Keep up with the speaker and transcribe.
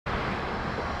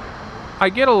I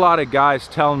get a lot of guys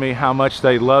telling me how much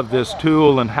they love this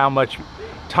tool and how much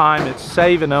time it's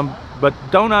saving them, but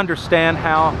don't understand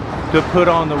how to put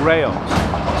on the rails.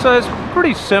 So it's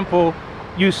pretty simple.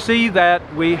 You see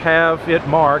that we have it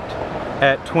marked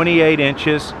at 28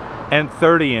 inches and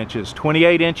 30 inches.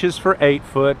 28 inches for 8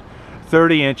 foot,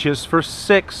 30 inches for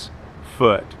 6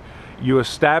 foot. You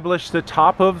establish the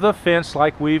top of the fence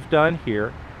like we've done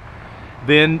here.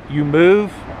 Then you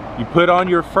move, you put on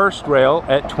your first rail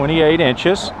at 28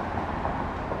 inches.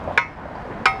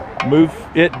 Move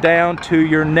it down to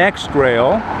your next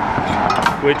rail,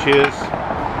 which is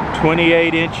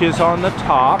 28 inches on the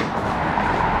top.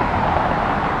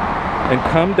 And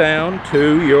come down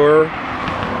to your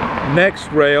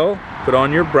next rail, put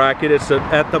on your bracket. It's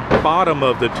at the bottom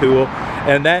of the tool,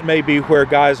 and that may be where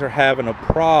guys are having a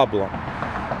problem.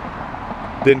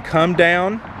 Then come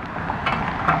down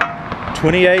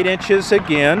 28 inches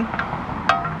again.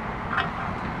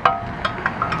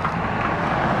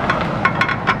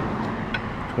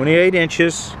 (28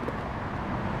 inches)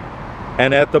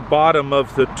 and at the bottom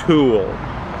of the tool.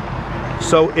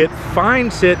 So it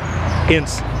finds it in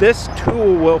this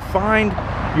tool will find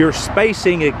your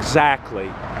spacing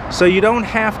exactly. So you don't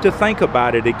have to think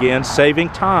about it again, saving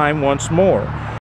time once more.